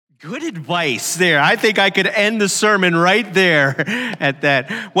Good advice there. I think I could end the sermon right there at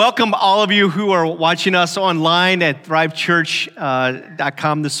that. Welcome all of you who are watching us online at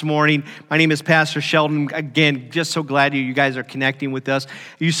thrivechurch.com this morning. My name is Pastor Sheldon. Again, just so glad you guys are connecting with us.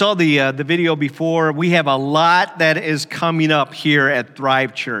 You saw the video before. We have a lot that is coming up here at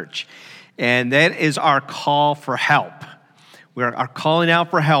Thrive Church, and that is our call for help. We are calling out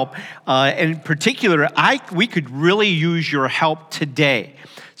for help. In particular, we could really use your help today.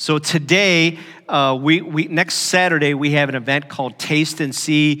 So today, next Saturday, we have an event called Taste and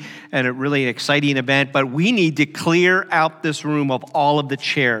See, and a really exciting event, but we need to clear out this room of all of the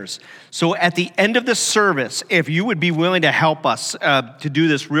chairs. So at the end of the service, if you would be willing to help us to do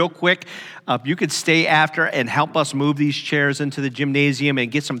this real quick, if you could stay after and help us move these chairs into the gymnasium and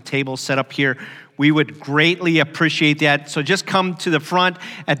get some tables set up here, we would greatly appreciate that. So just come to the front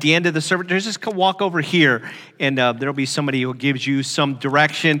at the end of the service. Just walk over here, and there'll be somebody who gives you some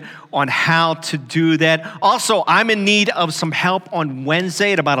direction on how to do that. Also, I'm in need of some help on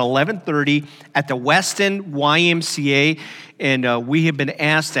Wednesday at about 11:30 at the Weston YMCA. And we have been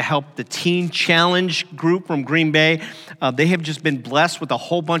asked to help the Teen Challenge group from Green Bay. They have just been blessed with a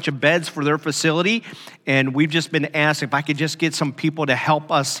whole bunch of beds for their facility. And we've just been asked if I could just get some people to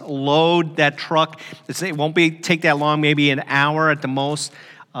help us load that truck. It won't take that long, maybe an hour at the most.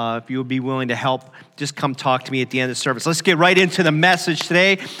 If you would be willing to help, just come talk to me at the end of the service. Let's get right into the message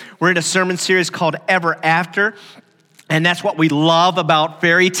today. We're in a sermon series called Ever After. And that's what we love about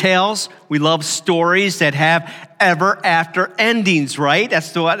fairy tales. We love stories that have ever after endings, right?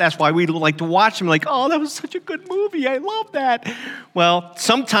 That's why we like to watch them. Like, oh, that was such a good movie. I love that. Well,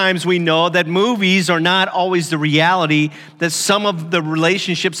 sometimes we know that movies are not always the reality, that some of the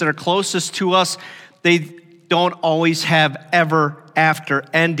relationships that are closest to us, they don't always have ever after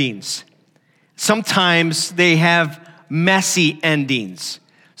endings. Sometimes they have messy endings.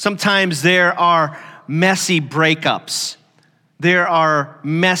 Sometimes there are messy breakups. There are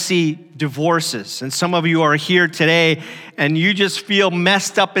messy divorces. And some of you are here today and you just feel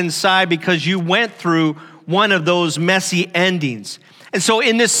messed up inside because you went through one of those messy endings. And so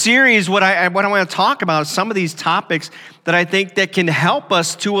in this series, what I want to talk about is some of these topics that I think that can help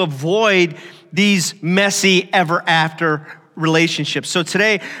us to avoid these messy ever after relationships. So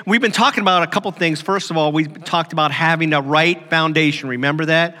today, we've been talking about a couple things. First of all, we talked about having a right foundation. Remember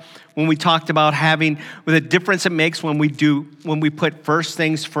that? When we talked about having the difference it makes when we put first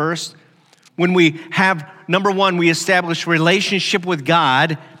things first. When we have, number one, we establish relationship with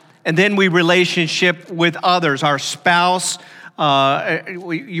God, and then we relationship with others, our spouse.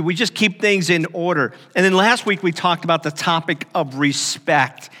 We just keep things in order. And then last week we talked about the topic of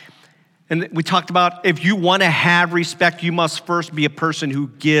respect. And we talked about if you want to have respect, you must first be a person who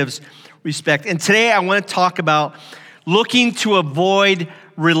gives respect. And today I want to talk about looking to avoid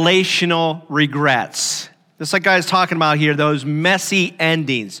relational regrets. Just like I was talking about here, those messy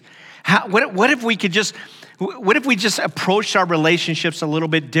endings. What if we just approached our relationships a little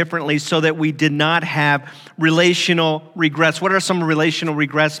bit differently so that we did not have relational regrets? What are some relational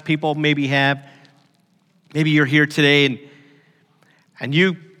regrets people maybe have? Maybe you're here today and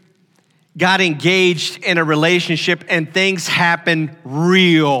you got engaged in a relationship and things happen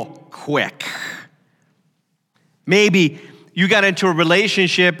real quick. Maybe you got into a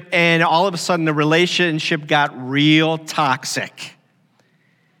relationship and all of a sudden the relationship got real toxic.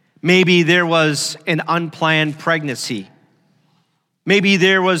 Maybe there was an unplanned pregnancy. Maybe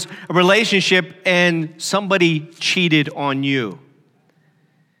there was a relationship and somebody cheated on you.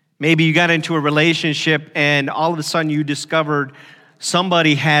 Maybe you got into a relationship and all of a sudden you discovered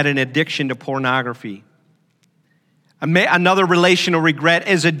somebody had an addiction to pornography. Another relational regret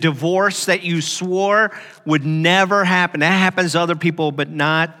is a divorce that you swore would never happen. That happens to other people, but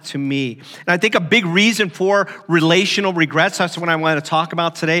not to me. And I think a big reason for relational regrets, that's what I want to talk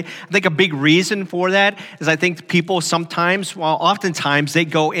about today. I think a big reason for that is I think people oftentimes they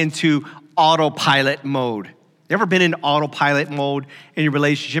go into autopilot mode. You ever been in autopilot mode in your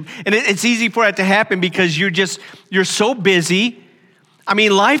relationship? And it's easy for that to happen because you're so busy. I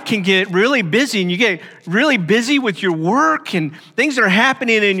mean, life can get really busy, and you get really busy with your work and things that are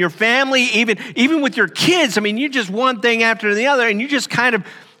happening in your family, even with your kids. I mean, you're just one thing after the other, and you just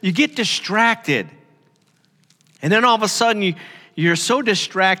you get distracted. And then all of a sudden, you're so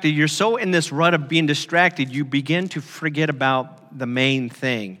distracted, you're so in this rut of being distracted, you begin to forget about the main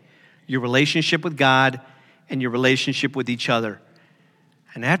thing, your relationship with God and your relationship with each other.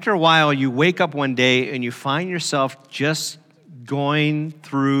 And after a while, you wake up one day and you find yourself just going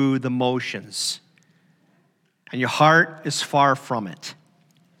through the motions, and your heart is far from it.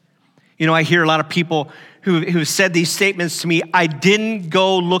 You know, I hear a lot of people who said these statements to me, I didn't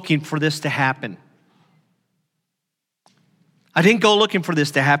go looking for this to happen. I didn't go looking for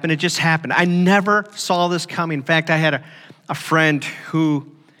this to happen. It just happened. I never saw this coming. In fact, I had a friend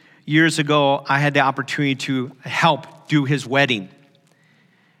who years ago I had the opportunity to help do his wedding.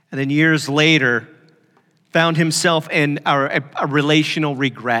 And then years later, found himself in a relational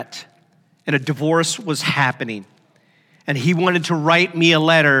regret. And a divorce was happening. And he wanted to write me a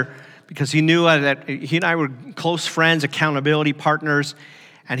letter because he knew that he and I were close friends, accountability partners,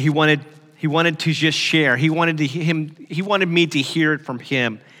 and he wanted to just share. He wanted me to hear it from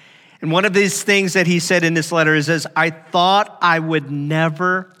him. And one of these things that he said in this letter is, I thought I would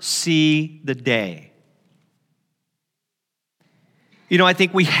never see the day. You know, I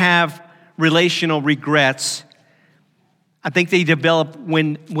think we have relational regrets. I think they develop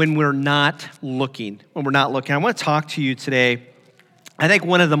when we're not looking. When we're not looking. I want to talk to you today. I think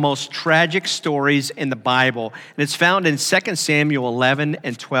one of the most tragic stories in the Bible, and it's found in 2 Samuel 11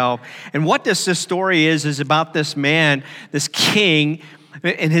 and 12. And what this story is about this man, this king,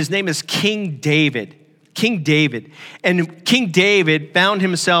 and his name is King David. King David. And King David found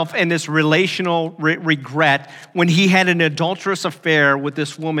himself in this relational regret when he had an adulterous affair with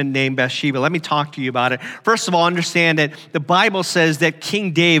this woman named Bathsheba. Let me talk to you about it. First of all, understand that the Bible says that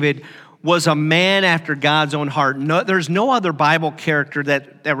King David was a man after God's own heart. There's no other Bible character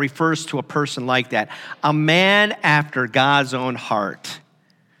that refers to a person like that. A man after God's own heart.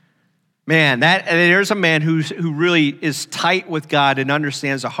 Man, there's a man who really is tight with God and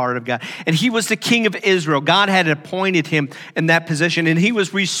understands the heart of God. And he was the king of Israel. God had appointed him in that position, and he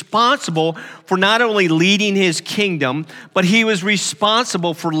was responsible for not only leading his kingdom, but he was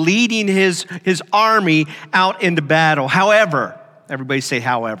responsible for leading his army out into battle. However, everybody say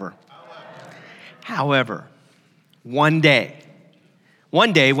however. However, one day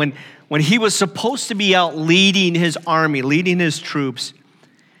when he was supposed to be out leading his army, leading his troops,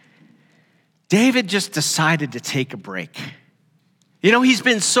 David just decided to take a break. You know, he's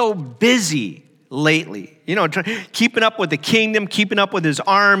been so busy lately, keeping up with the kingdom, keeping up with his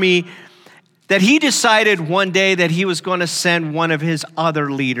army, that he decided one day that he was going to send one of his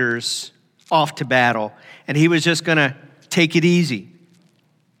other leaders off to battle, and he was just going to take it easy.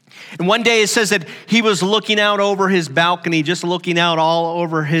 And one day it says that he was looking out over his balcony, just looking out all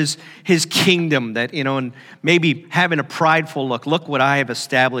over his kingdom, and maybe having a prideful look. Look what I have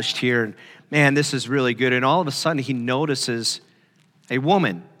established here. And man, this is really good. And all of a sudden he notices a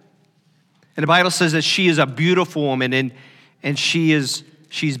woman. And the Bible says that she is a beautiful woman, and she's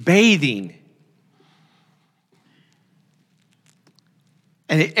bathing.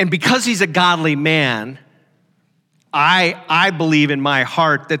 And because he's a godly man, I believe in my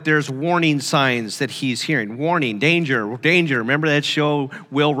heart that there's warning signs that he's hearing. Warning, danger, danger. Remember that show,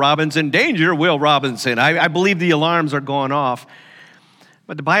 Will Robinson? Danger, Will Robinson. I believe the alarms are going off.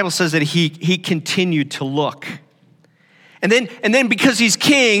 But the Bible says that he continued to look. And then because he's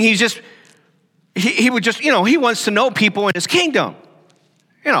king, he wants to know people in his kingdom.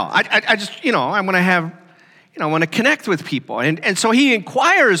 I want to connect with people. And so he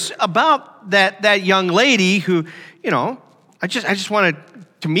inquires about that young lady who, I just wanted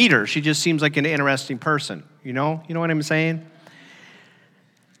to meet her. She just seems like an interesting person. You know what I'm saying?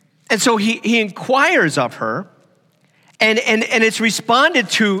 And so he inquires of her, and it's responded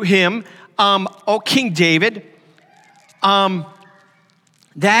to him, King David, that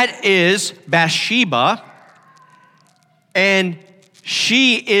is Bathsheba, and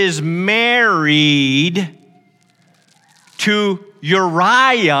she is married to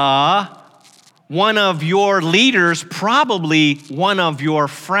Uriah, one of your leaders, probably one of your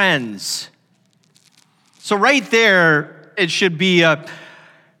friends. So right there, it should be yeah.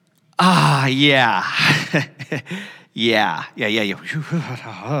 Yeah.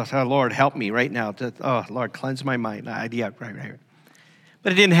 Oh, Lord, help me right now. Oh, Lord, cleanse my mind. Yeah, right.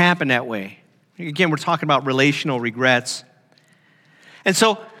 But it didn't happen that way. Again, we're talking about relational regrets. And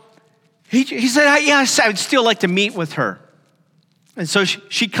so he said, yes, I would still like to meet with her. And so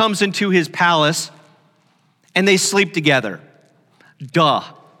she comes into his palace, and they sleep together. Duh.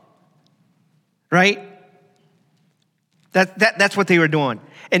 Right? That's what they were doing.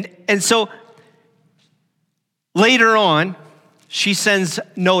 And so later on, she sends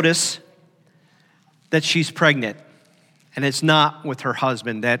notice that she's pregnant, and it's not with her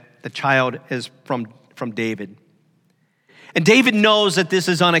husband, that the child is from David. And David knows that this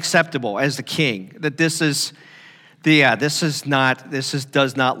is unacceptable as the king, that this is Does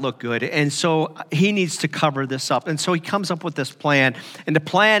not look good. And so he needs to cover this up. And so he comes up with this plan. And the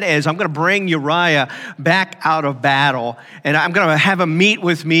plan is, I'm going to bring Uriah back out of battle, and I'm going to have him meet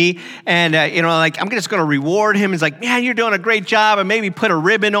with me. And, I'm just going to reward him. He's like, man, you're doing a great job. And maybe put a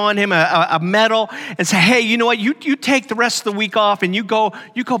ribbon on him, a medal, and say, hey, you know what? You take the rest of the week off, and you go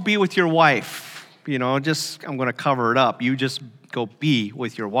be with your wife. I'm going to cover it up. You just go be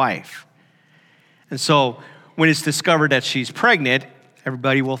with your wife. And so when it's discovered that she's pregnant,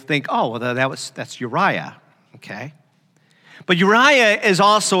 everybody will think, oh, well, that's Uriah, okay? But Uriah is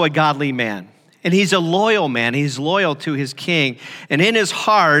also a godly man, and he's a loyal man. He's loyal to his king. And in his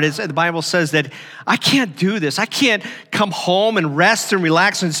heart, as the Bible says, that I can't do this. I can't come home and rest and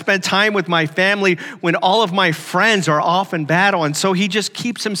relax and spend time with my family when all of my friends are off in battle. And so he just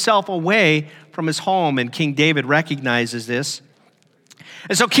keeps himself away from his home, and King David recognizes this.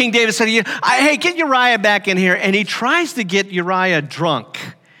 And so King David said, hey, get Uriah back in here. And he tries to get Uriah drunk.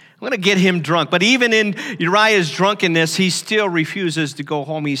 I'm going to get him drunk. But even in Uriah's drunkenness, he still refuses to go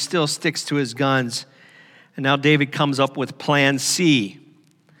home. He still sticks to his guns. And now David comes up with plan C.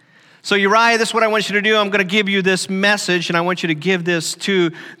 So Uriah, this is what I want you to do. I'm going to give you this message, and I want you to give this to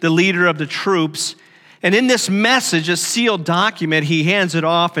the leader of the troops. And in this message, a sealed document, he hands it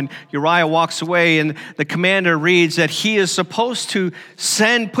off, and Uriah walks away, and the commander reads that he is supposed to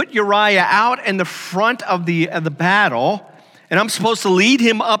put Uriah out in the front of the battle, and I'm supposed to lead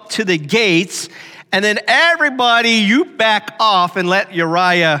him up to the gates, and then everybody, you back off and let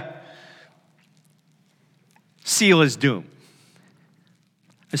Uriah seal his doom.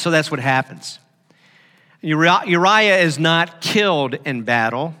 And so that's what happens. Uriah is not killed in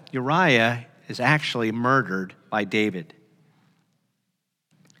battle. Uriah is actually murdered by David.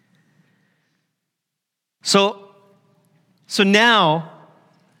 So now,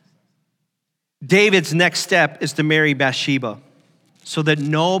 David's next step is to marry Bathsheba so that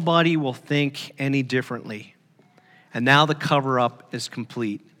nobody will think any differently. And now the cover-up is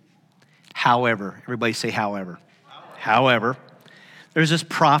complete. However, everybody say however. However, there's this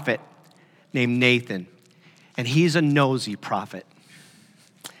prophet named Nathan, and he's a nosy prophet.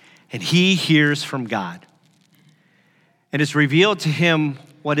 And he hears from God. And it's revealed to him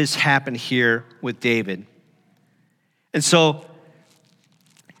what has happened here with David. And so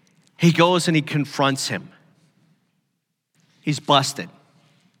he goes and he confronts him. He's busted.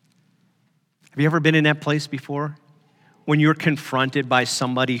 Have you ever been in that place before? When you're confronted by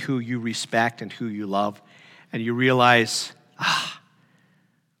somebody who you respect and who you love, and you realize,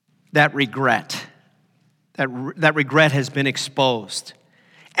 that regret has been exposed.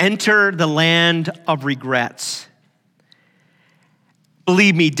 Enter the land of regrets.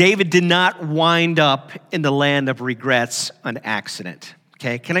 Believe me, David did not wind up in the land of regrets on accident.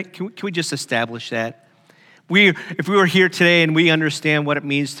 Okay, can we just establish that? If we were here today and we understand what it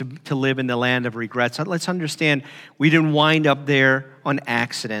means to live in the land of regrets, let's understand we didn't wind up there on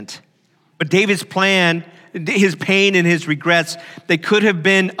accident. But David's plan, his pain and his regrets, they could have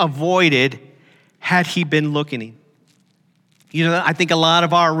been avoided had he been looking. I think a lot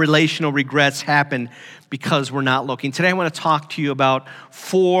of our relational regrets happen because we're not looking. Today I want to talk to you about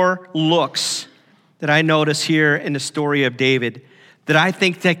 4 looks that I notice here in the story of David that I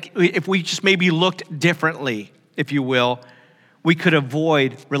think that if we just maybe looked differently, if you will, we could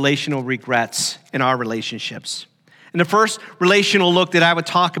avoid relational regrets in our relationships. And the first relational look that I would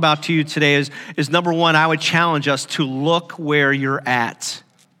talk about to you today is number 1, I would challenge us to look where you're at.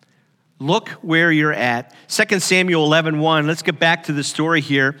 Look where you're at. 2 Samuel 11:1. Let's get back to the story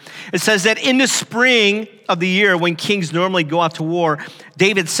here. It says that in the spring of the year, when kings normally go out to war,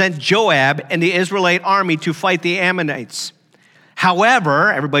 David sent Joab and the Israelite army to fight the Ammonites.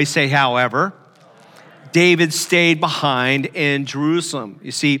 However, everybody say however, David stayed behind in Jerusalem.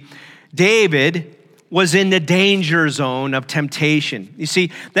 You see, David was in the danger zone of temptation. You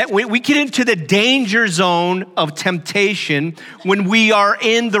see, that we get into the danger zone of temptation when we are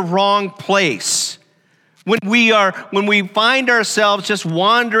in the wrong place. When we find ourselves just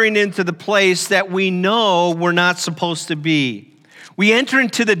wandering into the place that we know we're not supposed to be. We enter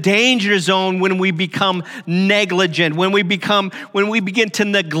into the danger zone when we become negligent, when we begin to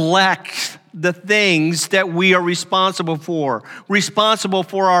neglect the things that we are responsible for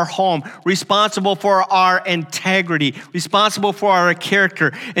our home, responsible for our integrity, responsible for our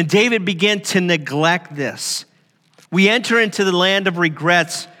character. And David began to neglect this. We enter into the land of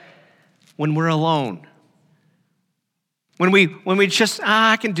regrets when we're alone. When we just,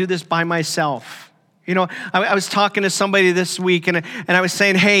 I can do this by myself. I was talking to somebody this week and I was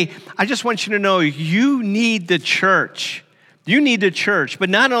saying, hey, I just want you to know you need the church You need the church, but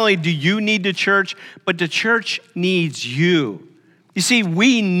not only do you need the church, but the church needs you. You see,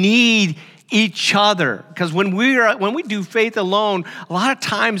 we need each other because when we do faith alone, a lot of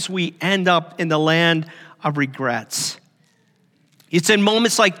times we end up in the land of regrets. It's in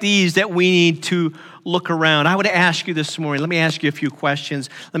moments like these that we need to look around. I would ask you this morning, let me ask you a few questions.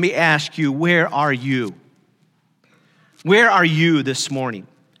 Let me ask you, where are you? Where are you this morning?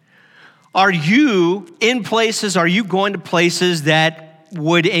 Are you in places, are you going to places that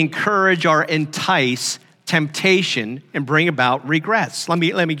would encourage or entice temptation and bring about regrets? Let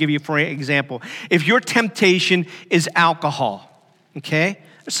me give you for an example. If your temptation is alcohol, okay?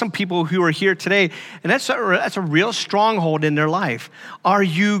 There's some people who are here today, and that's a real stronghold in their life. Are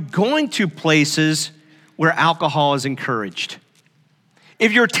you going to places where alcohol is encouraged?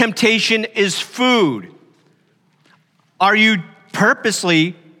 If your temptation is food, are you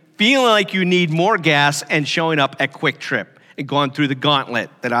purposely feeling like you need more gas and showing up at Quick Trip and going through the gauntlet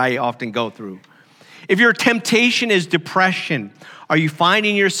that I often go through? If your temptation is depression, are you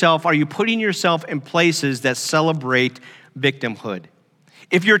putting yourself in places that celebrate victimhood?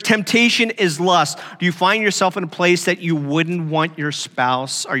 If your temptation is lust, do you find yourself in a place that you wouldn't want your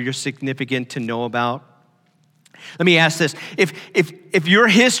spouse or your significant to know about? Let me ask this. If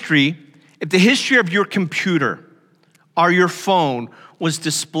the history of your computer or your phone was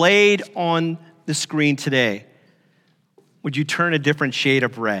displayed on the screen today, would you turn a different shade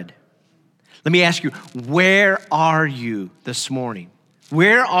of red? Let me ask you, where are you this morning?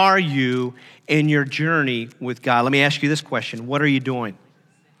 Where are you in your journey with God? Let me ask you this question. What are you doing?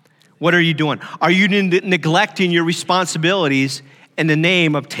 What are you doing? Are you neglecting your responsibilities in the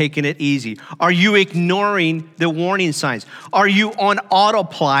name of taking it easy? Are you ignoring the warning signs? Are you on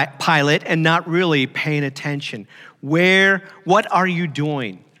autopilot and not really paying attention? What are you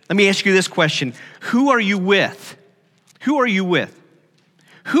doing? Let me ask you this question. Who are you with? Who are you with?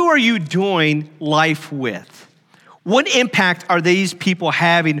 Who are you doing life with? What impact are these people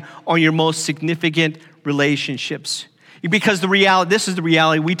having on your most significant relationships? Because this is the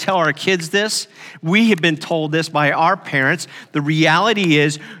reality. We tell our kids this. We have been told this by our parents. The reality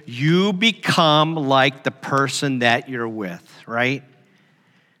is you become like the person that you're with, right?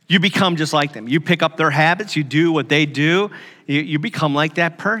 You become just like them. You pick up their habits. You do what they do. You become like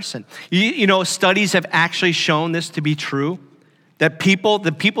that person. You know, studies have actually shown this to be true, that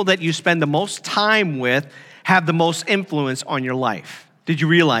the people that you spend the most time with have the most influence on your life. Did you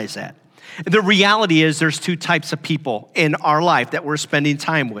realize that? The reality is there's two types of people in our life that we're spending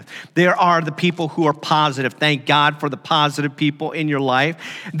time with. There are the people who are positive. Thank God for the positive people in your life.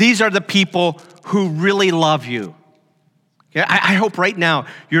 These are the people who really love you. Okay? I hope right now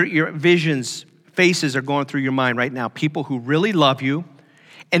your faces are going through your mind right now. People who really love you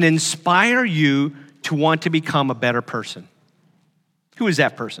and inspire you to want to become a better person. Who is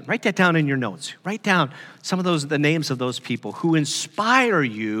that person? Write that down in your notes. Write down the names of those people who inspire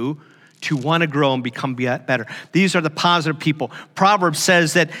you to want to grow and become better. These are the positive people. Proverbs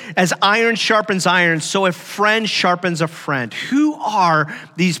says that as iron sharpens iron, so a friend sharpens a friend. Who are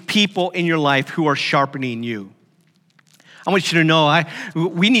these people in your life who are sharpening you? I want you to know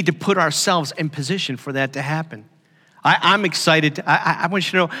we need to put ourselves in position for that to happen. I'm excited. I want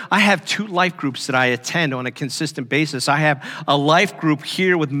you to know I have 2 life groups that I attend on a consistent basis. I have a life group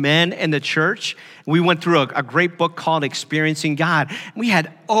here with men in the church. We went through a great book called Experiencing God. We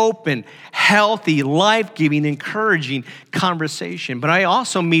had open, healthy, life-giving, encouraging conversation. But I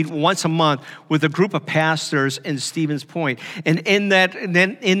also meet once a month with a group of pastors in Stevens Point. And in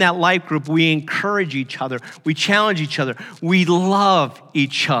that life group, we encourage each other. We challenge each other. We love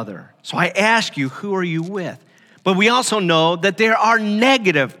each other. So I ask you, who are you with? But we also know that there are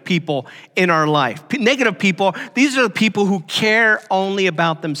negative people in our life. Negative people, these are the people who care only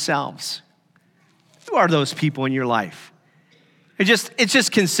about themselves. Who are those people in your life? It's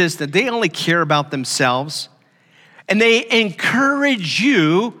just consistent. They only care about themselves. And they encourage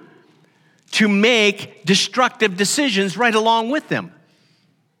you to make destructive decisions right along with them.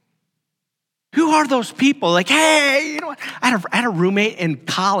 Who are those people? Like, hey, you know what? I had a roommate in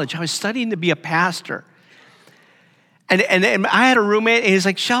college. I was studying to be a pastor. And I had a roommate, and he's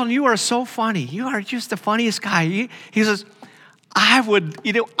like, Sheldon, you are so funny. You are just the funniest guy. He says, I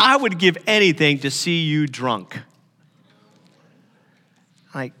would give anything to see you drunk.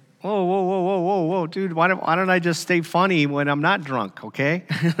 Like, whoa, dude, why don't I just stay funny when I'm not drunk, okay?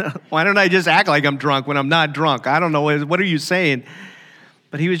 Why don't I just act like I'm drunk when I'm not drunk? I don't know, what are you saying?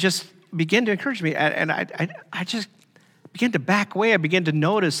 But he was just begin to encourage me, and I just began to back away. I began to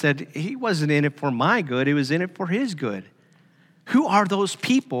notice that he wasn't in it for my good. He was in it for his good. Who are those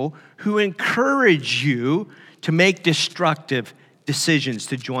people who encourage you to make destructive decisions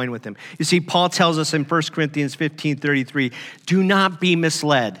to join with him. You see, Paul tells us in 1 Corinthians 15:33, do not be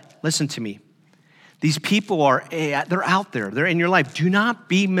misled. Listen to me. These people they're out there. They're in your life. Do not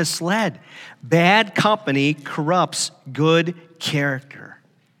be misled. Bad company corrupts good character.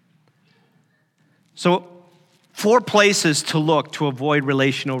 So, 4 places to look to avoid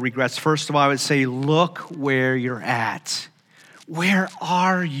relational regrets. First of all, I would say, look where you're at. Where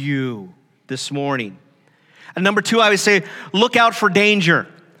are you this morning? And number 2, I would say, look out for danger.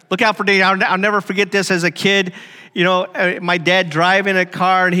 Look out for danger. I'll never forget this as a kid. You know, my dad driving a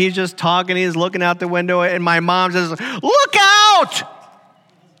car, and he's just talking. He's looking out the window, and my mom says, look out!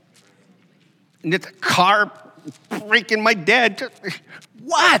 And it's a car breaking my dad.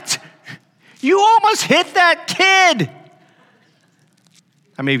 What? You almost hit that kid.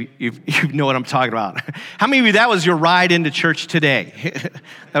 I mean, you know what I'm talking about. How many of you, that was your ride into church today?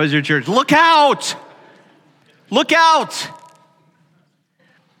 That was your church. Look out! Look out!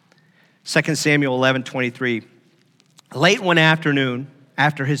 2 Samuel 11:23. Late one afternoon,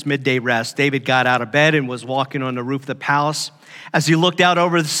 after his midday rest, David got out of bed and was walking on the roof of the palace. As he looked out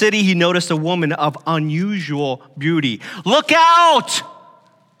over the city, he noticed a woman of unusual beauty. Look out!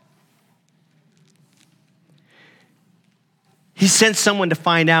 He sent someone to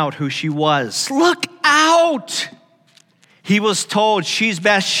find out who she was. Look out! He was told she's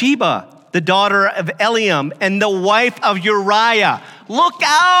Bathsheba, the daughter of Eliam, and the wife of Uriah. Look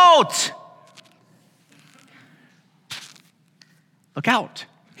out! Look out.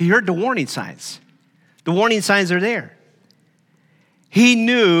 He heard the warning signs. The warning signs are there. He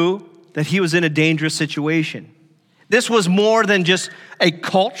knew that he was in a dangerous situation. This was more than just a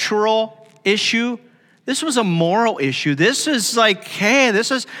cultural issue. This was a moral issue. This is like, hey,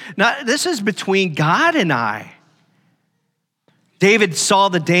 this is between God and I. David saw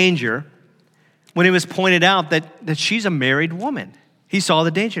the danger when it was pointed out that she's a married woman. He saw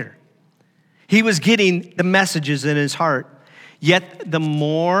the danger. He was getting the messages in his heart. Yet the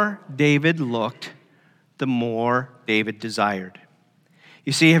more David looked, the more David desired.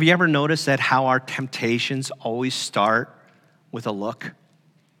 You see, have you ever noticed that how our temptations always start with a look?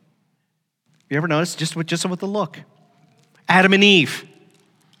 You ever noticed? Just with a look. Adam and Eve.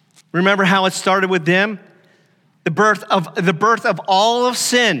 Remember how it started with them? The birth of all of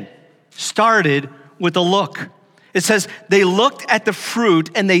sin started with a look. It says they looked at the fruit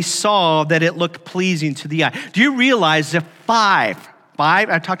and they saw that it looked pleasing to the eye. Do you realize that five,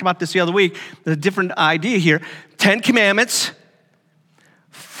 I talked about this the other week, there's a different idea here. 10 commandments,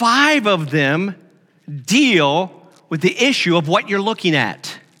 5 of them deal with the issue of what you're looking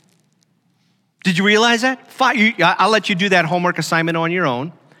at. Did you realize that? 5, I'll let you do that homework assignment on your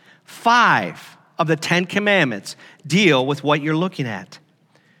own. 5 of the 10 commandments deal with what you're looking at.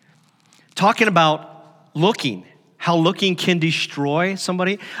 Talking about looking, how looking can destroy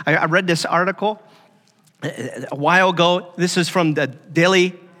somebody. I read this article a while ago. This is from the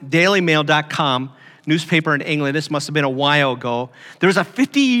dailymail.com newspaper in England. This must have been a while ago. There was a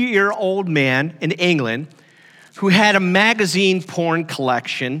 50-year-old man in England who had a magazine porn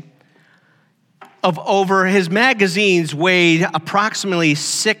collection of over, his magazines weighed approximately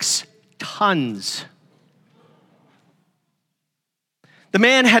 6 tons. The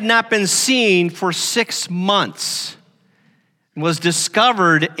man had not been seen for 6 months and was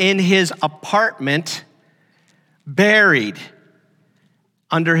discovered in his apartment, buried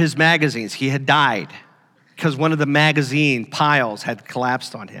under his magazines. He had died because one of the magazine piles had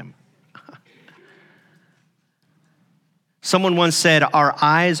collapsed on him. Someone once said, our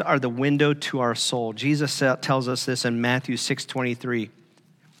eyes are the window to our soul. Jesus tells us this in Matthew 6:23.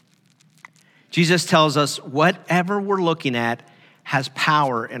 Jesus tells us whatever we're looking at has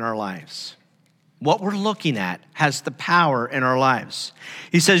power in our lives. What we're looking at has the power in our lives.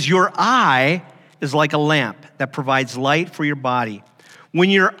 He says, your eye is like a lamp that provides light for your body. When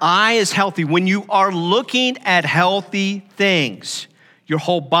your eye is healthy, when you are looking at healthy things, your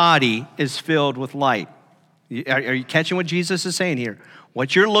whole body is filled with light. Are you catching what Jesus is saying here?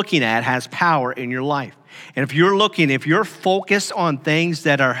 What you're looking at has power in your life. And if you're focused on things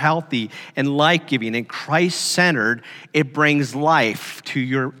that are healthy and life-giving and Christ-centered, it brings life to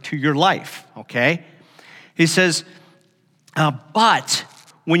your life, okay? He says, but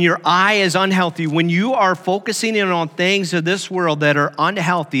when your eye is unhealthy, when you are focusing in on things of this world that are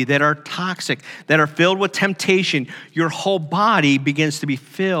unhealthy, that are toxic, that are filled with temptation, your whole body begins to be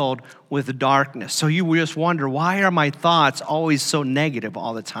filled with darkness. So you just wonder, why are my thoughts always so negative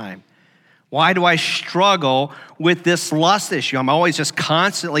all the time? Why do I struggle with this lust issue? I'm always just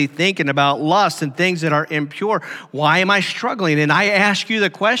constantly thinking about lust and things that are impure. Why am I struggling? And I ask you the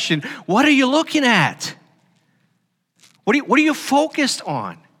question, what are you looking at? What are you focused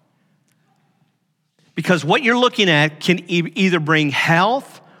on? Because what you're looking at can either bring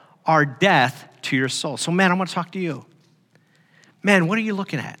health or death to your soul. So, man, I want to talk to you. Man, what are you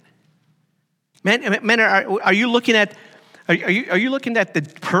looking at? Man, are you looking at are you looking at the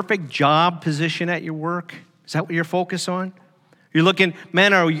perfect job position at your work? Is that what you're focused on? You're looking,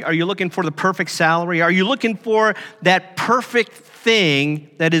 man, are you looking for the perfect salary? Are you looking for that perfect thing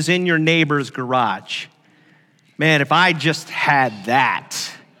that is in your neighbor's garage? Man, if I just had that.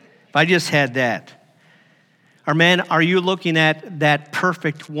 If I just had that. Or man, are you looking at that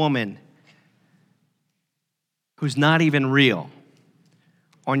perfect woman who's not even real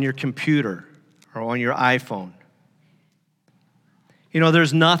on your computer or on your iPhone? You know,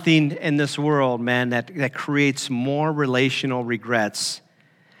 there's nothing in this world, man, that creates more relational regrets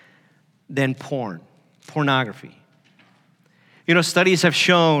than pornography. You know, studies have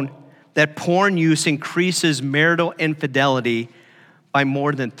shown that porn use increases marital infidelity by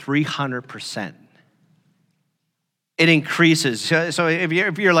more than 300%. It increases. So if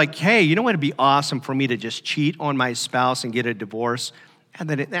you're like, hey, you know what would be awesome for me to just cheat on my spouse and get a divorce? And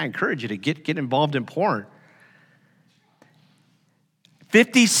then I encourage you to get involved in porn.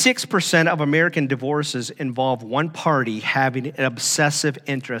 56% of American divorces involve one party having an obsessive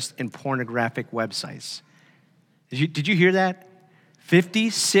interest in pornographic websites. Did you hear that?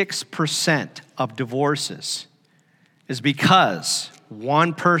 56% of divorces is because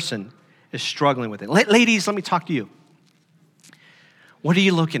one person is struggling with it. Ladies, let me talk to you. What are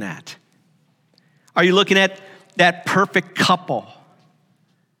you looking at? Are you looking at that perfect couple?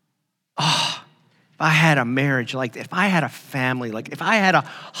 Oh, if I had a marriage like that, if I had a family like that, if I had a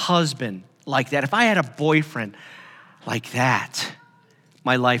husband like that, if I had a boyfriend like that,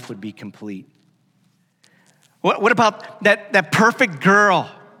 my life would be complete. What about that perfect girl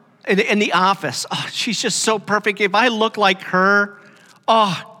in the office? Oh, she's just so perfect. If I look like her,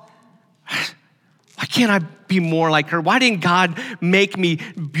 oh, why can't I be more like her? Why didn't God make me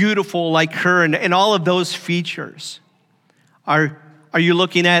beautiful like her and all of those features? Are you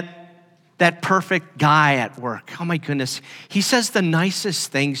looking at that perfect guy at work? Oh my goodness, he says the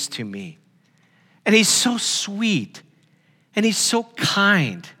nicest things to me. And he's so sweet. And he's so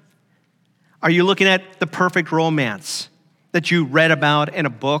kind. Are you looking at the perfect romance that you read about in a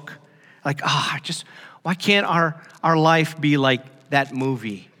book? Like, why can't our life be like that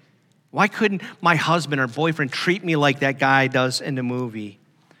movie? Why couldn't my husband or boyfriend treat me like that guy does in the movie?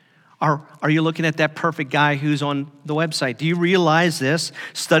 Are you looking at that perfect guy who's on the website? Do you realize this?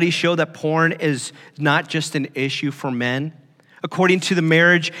 Studies show that porn is not just an issue for men. According to the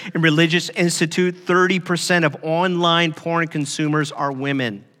Marriage and Religious Institute, 30% of online porn consumers are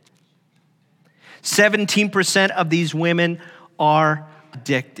women. 17% of these women are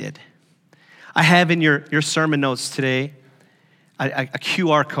addicted. I have in your sermon notes today a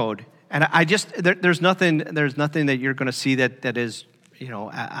QR code. And there's nothing that you're going to see that is,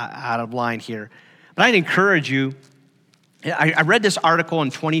 out of line here. But I'd encourage you. I read this article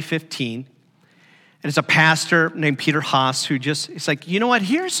in 2015, and it's a pastor named Peter Haas who it's like, you know what?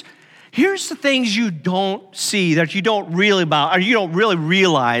 Here's the things you don't see, that you don't really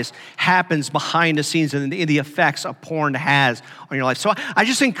realize happens behind the scenes and the effects of porn has on your life. So I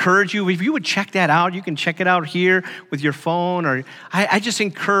just encourage you, if you would check that out, you can check it out here with your phone, or I just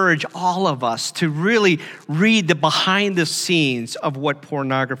encourage all of us to really read the behind the scenes of what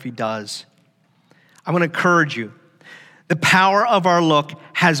pornography does. I want to encourage you. The power of our look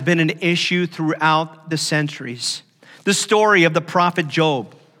has been an issue throughout the centuries. The story of the prophet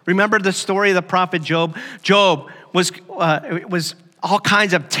Job. Remember the story of the prophet Job? Job was all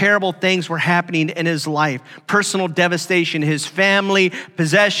kinds of terrible things were happening in his life. Personal devastation, his family,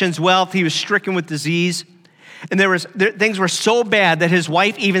 possessions, wealth. He was stricken with disease. And things were so bad that his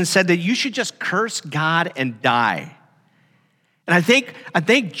wife even said that you should just curse God and die. And I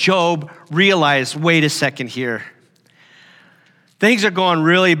think Job realized, wait a second here. Things are going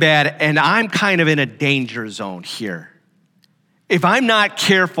really bad, and I'm kind of in a danger zone here. If I'm not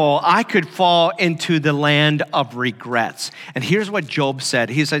careful, I could fall into the land of regrets. And here's what Job said.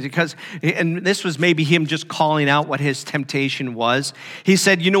 He said, and this was maybe him just calling out what his temptation was. He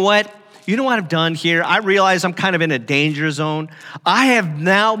said, you know what? You know what I've done here? I realize I'm kind of in a danger zone. I have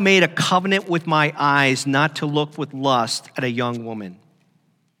now made a covenant with my eyes not to look with lust at a young woman.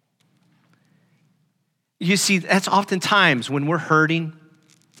 You see, that's oftentimes when we're hurting,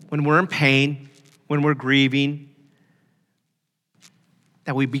 when we're in pain, when we're grieving,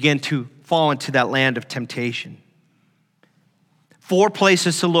 that we begin to fall into that land of temptation. 4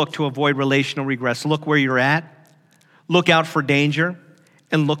 places to look to avoid relational regrets. Look where you're at, look out for danger,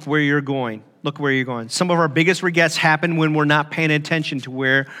 and look where you're going. look where you're going. Some of our biggest regrets happen when we're not paying attention to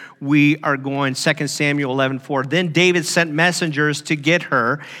where we are going. 2 Samuel 11:4. Then David sent messengers to get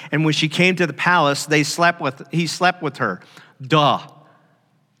her, and when she came to the palace, he slept with her. Duh.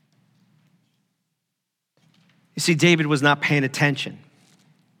 You see, David was not paying attention.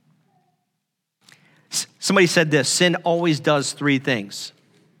 Somebody said this: sin always does three things.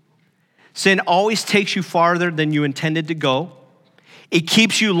 Sin always takes you farther than you intended to go. It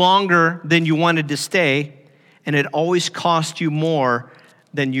keeps you longer than you wanted to stay, and it always costs you more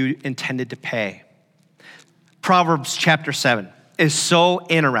than you intended to pay. Proverbs chapter 7 is so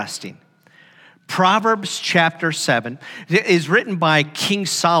interesting. Proverbs chapter 7 is written by King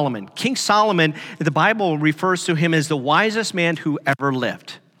Solomon. King Solomon, the Bible refers to him as the wisest man who ever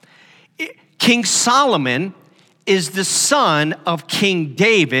lived. King Solomon is the son of King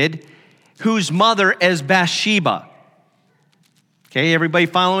David, whose mother is Bathsheba. Okay, everybody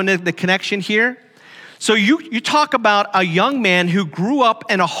following the connection here? So you talk about a young man who grew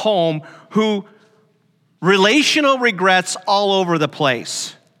up in a home who relational regrets all over the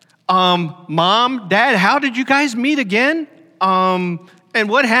place. Mom, Dad, how did you guys meet again? And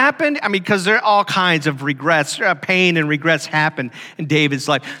what happened? I mean, because there are all kinds of regrets, pain and regrets happen in David's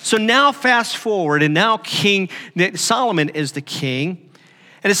life. So now fast forward, and now King Solomon is the king.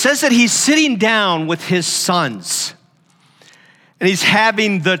 And it says that he's sitting down with his sons. And he's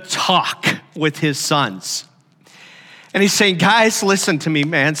having the talk with his sons. And he's saying, guys, listen to me,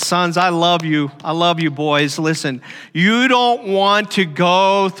 man. Sons, I love you. I love you, boys. Listen, you don't want to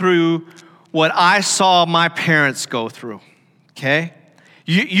go through what I saw my parents go through, okay?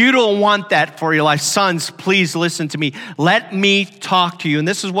 You don't want that for your life. Sons, please listen to me. Let me talk to you. And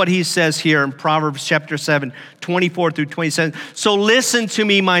this is what he says here in Proverbs chapter 7, 24 through 27. So listen to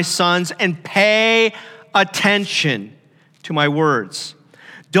me, my sons, and pay attention to my words.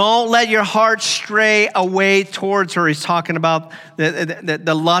 Don't let your heart stray away towards her. He's talking about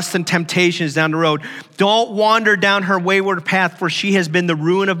the lust and temptations down the road. Don't wander down her wayward path, for she has been the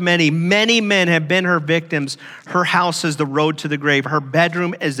ruin of many. Many men have been her victims. Her house is the road to the grave. Her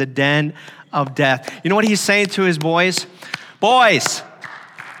bedroom is the den of death. You know what he's saying to his boys? Boys,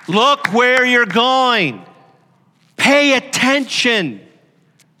 look where you're going. Pay attention.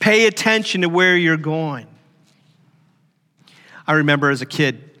 Pay attention to where you're going. I remember as a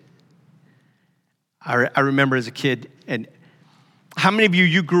kid, and how many of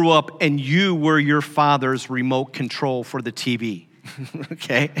you grew up and you were your father's remote control for the TV?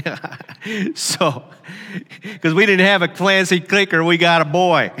 Okay? So, because we didn't have a fancy clicker, we got a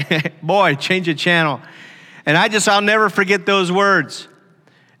boy. Boy, change the channel. And I'll never forget those words.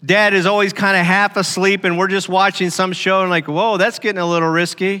 Dad is always kind of half asleep and we're just watching some show and like, whoa, that's getting a little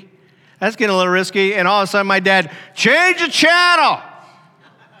risky. That's getting a little risky. And all of a sudden my dad, change the channel.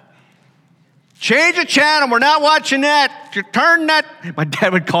 Change the channel. We're not watching that. Turn that. My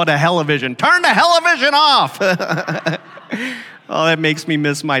dad would call it a television. Turn the television off. Oh, that makes me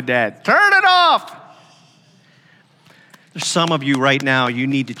miss my dad. Turn it off. There's some of you right now, you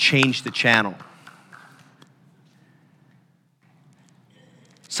need to change the channel.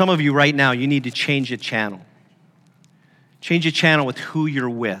 Some of you right now, you need to change the channel. Change the channel with who you're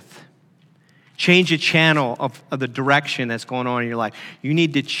with. Change the channel of the direction that's going on in your life. You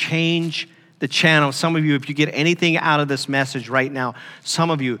need to change the channel. Some of you, if you get anything out of this message right now, some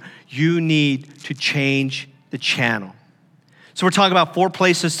of you, you need to change the channel. So we're talking about 4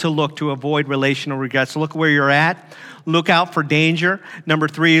 places to look to avoid relational regrets. Look where you're at. Look out for danger. Number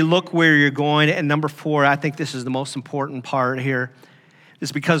 3, look where you're going. And number 4, I think this is the most important part here,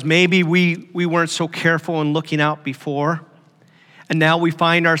 is because maybe we weren't so careful in looking out before. And now we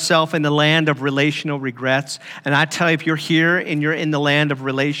find ourselves in the land of relational regrets. And I tell you, if you're here and you're in the land of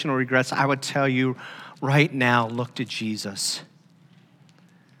relational regrets, I would tell you right now, look to Jesus.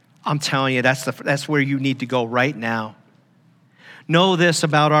 I'm telling you, that's where you need to go right now. Know this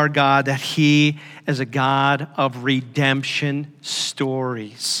about our God, that he is a God of redemption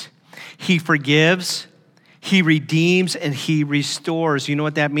stories. He forgives, he redeems, and he restores. You know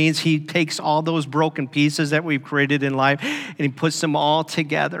what that means? He takes all those broken pieces that we've created in life and he puts them all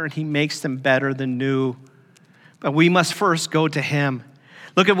together and he makes them better than new. But we must first go to him.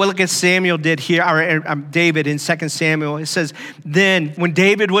 Look at what Samuel did here, or David in 2 Samuel. It says, then when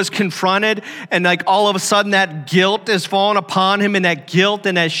David was confronted and like all of a sudden that guilt is fallen upon him and that guilt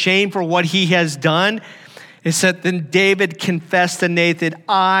and that shame for what he has done, it said, then David confessed to Nathan,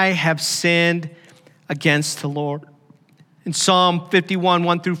 I have sinned against the Lord. In Psalm 51,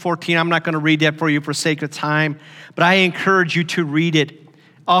 1 through 14, I'm not going to read that for you for sake of time, but I encourage you to read it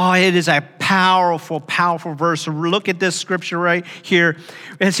Oh, it is a powerful, powerful verse. So look at this scripture right here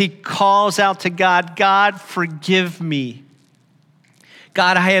as he calls out to God, God, forgive me.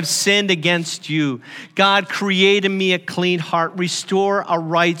 God, I have sinned against you. God, create in me a clean heart. Restore a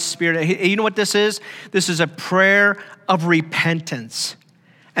right spirit. You know what this is? This is a prayer of repentance.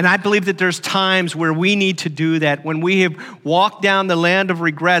 And I believe that there's times where we need to do that, when we have walked down the land of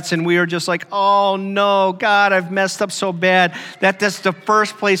regrets and we are just like, oh no, God, I've messed up so bad. That's the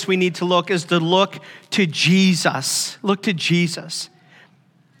first place we need to look, is to look to Jesus. Look to Jesus.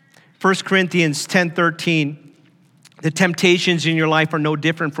 1 Corinthians 10:13. The temptations in your life are no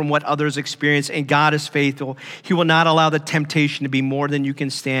different from what others experience, and God is faithful. He will not allow the temptation to be more than you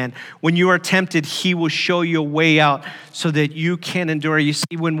can stand. When you are tempted, he will show you a way out so that you can endure. You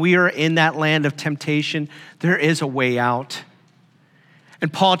see, when we are in that land of temptation, there is a way out.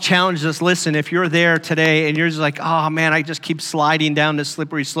 And Paul challenges us, listen, if you're there today and you're just like, oh man, I just keep sliding down this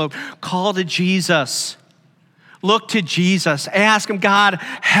slippery slope, call to Jesus. Look to Jesus. Ask him, God,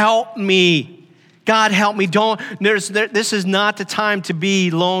 help me. God, help me. This is not the time to be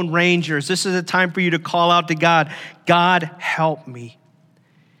lone rangers. This is a time for you to call out to God. God, help me.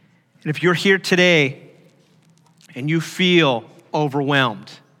 And if you're here today and you feel overwhelmed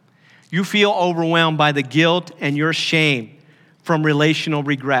by the guilt and your shame from relational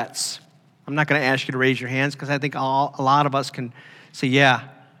regrets, I'm not going to ask you to raise your hands because I think a lot of us can say, yeah,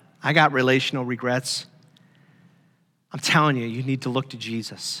 I got relational regrets. I'm telling you, you need to look to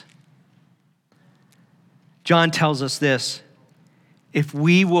Jesus. John tells us this: if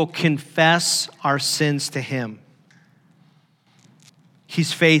we will confess our sins to him,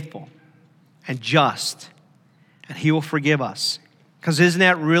 he's faithful and just, and he will forgive us. Because isn't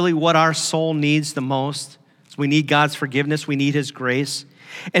that really what our soul needs the most? We need God's forgiveness. We need his grace.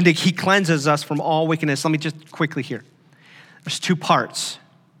 And he cleanses us from all wickedness. Let me just quickly here. There's two parts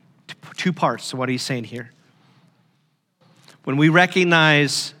to what he's saying here. When we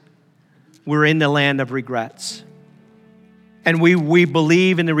recognize we're in the land of regrets, and we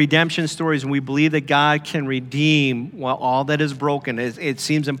believe in the redemption stories, and we believe that God can redeem all that is broken. It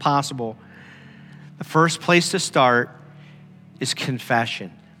seems impossible. The first place to start is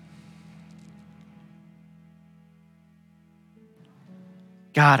confession.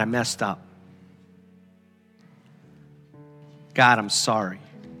 God, I messed up. God, I'm sorry.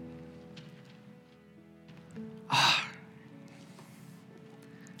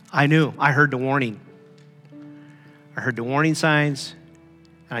 I knew. I heard the warning. I heard the warning signs,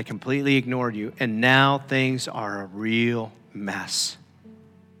 and I completely ignored you. And now things are a real mess.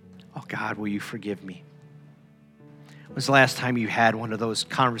 Oh, God, will you forgive me? When was the last time you had one of those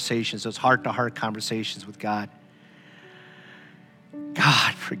conversations, those heart-to-heart conversations with God?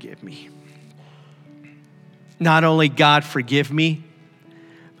 God, forgive me. Not only God, forgive me,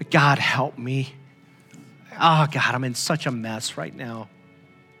 but God, help me. Oh, God, I'm in such a mess right now.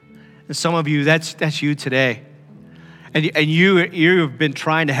 And some of you, that's you today. And you've been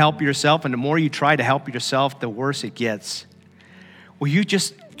trying to help yourself, and the more you try to help yourself, the worse it gets. Will you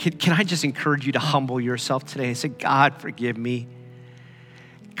just, can I just encourage you to humble yourself today and say, God, forgive me.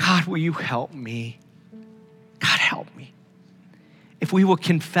 God, will you help me? God, help me. If we will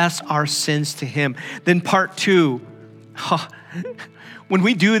confess our sins to him, then part two, when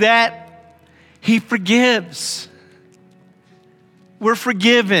we do that, he forgives. We're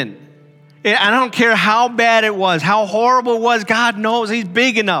forgiven. I don't care how bad it was, how horrible it was. God knows he's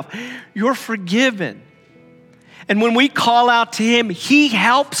big enough. You're forgiven. And when we call out to him, he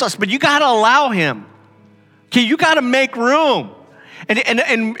helps us, but you got to allow him. Okay, you got to make room.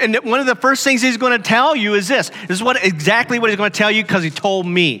 And one of the first things he's going to tell you is this. This is exactly what he's going to tell you, because he told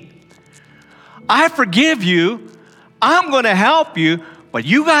me. I forgive you. I'm going to help you, but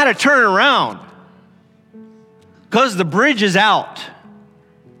you got to turn around because the bridge is out.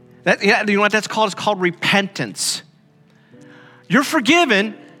 You know what that's called? It's called repentance. You're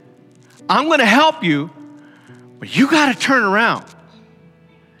forgiven. I'm going to help you, but you got to turn around.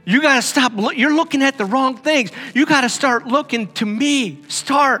 You got to stop. You're looking at the wrong things. You got to start looking to me.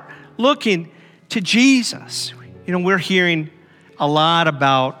 Start looking to Jesus. You know, we're hearing a lot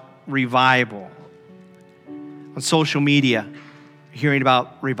about revival on social media. Hearing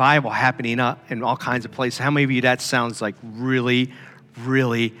about revival happening in all kinds of places. How many of you that sounds like really,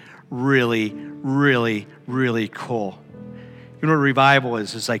 really, really, really, really cool? You know what revival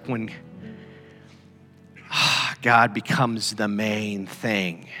is? It's like when God becomes the main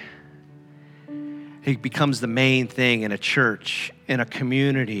thing. He becomes the main thing in a church, in a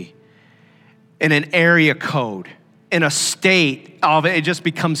community, in an area code, in a state. It just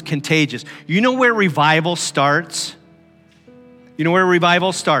becomes contagious. You know where revival starts? You know where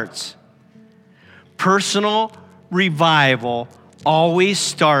revival starts? Personal revival always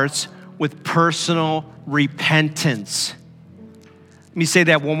starts with personal repentance. Let me say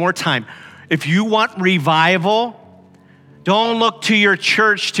that one more time. If you want revival, don't look to your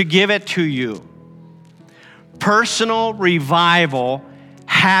church to give it to you. Personal revival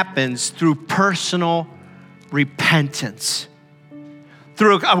happens through personal repentance.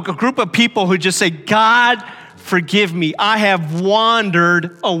 Through a group of people who just say, God, forgive me. I have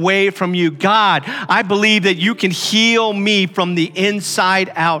wandered away from you. God, I believe that you can heal me from the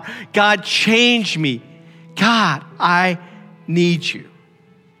inside out. God, change me. God, I need you.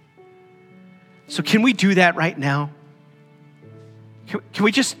 So can we do that right now? Can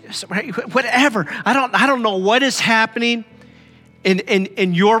we just, whatever. I don't know what is happening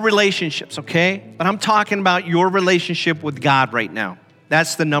in your relationships, okay? But I'm talking about your relationship with God right now.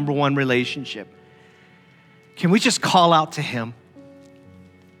 That's the number one relationship. Can we just call out to him?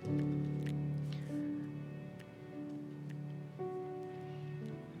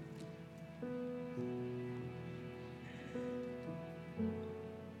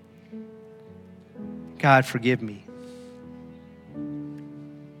 God, forgive me.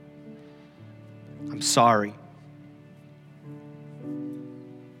 I'm sorry.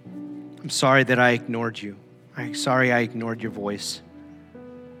 I'm sorry that I ignored you. I'm sorry I ignored your voice.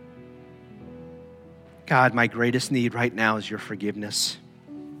 God, my greatest need right now is your forgiveness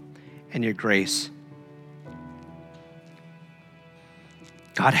and your grace.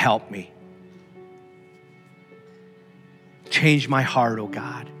 God, help me. Change my heart, oh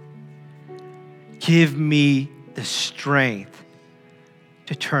God. Give me the strength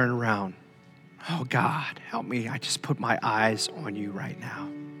to turn around. Oh God, help me. I just put my eyes on you right now.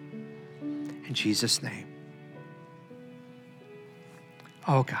 In Jesus' name.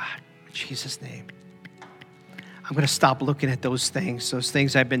 Oh God, in Jesus' name. I'm going to stop looking at those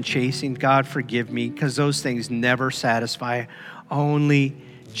things I've been chasing. God, forgive me, because those things never satisfy. Only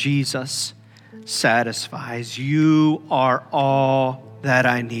Jesus satisfies. You are all that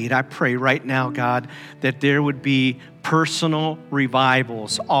I need. I pray right now, God, that there would be personal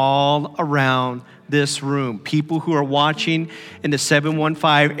revivals all around this room. People who are watching in the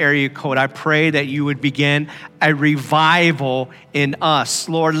 715 area code, I pray that you would begin a revival in us.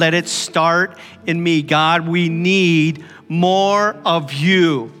 Lord, let it start in me. God, we need more of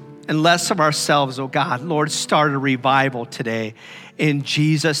you and less of ourselves, oh God. Lord, start a revival today. In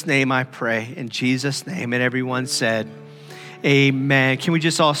Jesus' name I pray. In Jesus' name. And everyone said, amen. Can we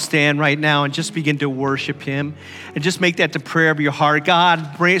just all stand right now and just begin to worship him and just make that the prayer of your heart?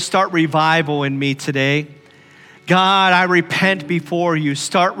 God, start revival in me today. God, I repent before you.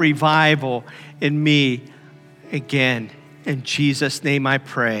 Start revival in me again. In Jesus' name I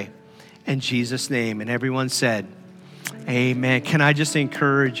pray. In Jesus' name. And everyone said, amen. Can I just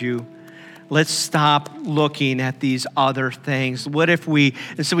encourage you? Let's stop looking at these other things. What if we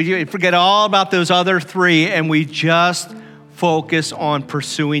forget all about those other three and we just focus on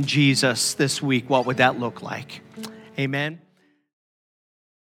pursuing Jesus this week? What would that look like? Amen.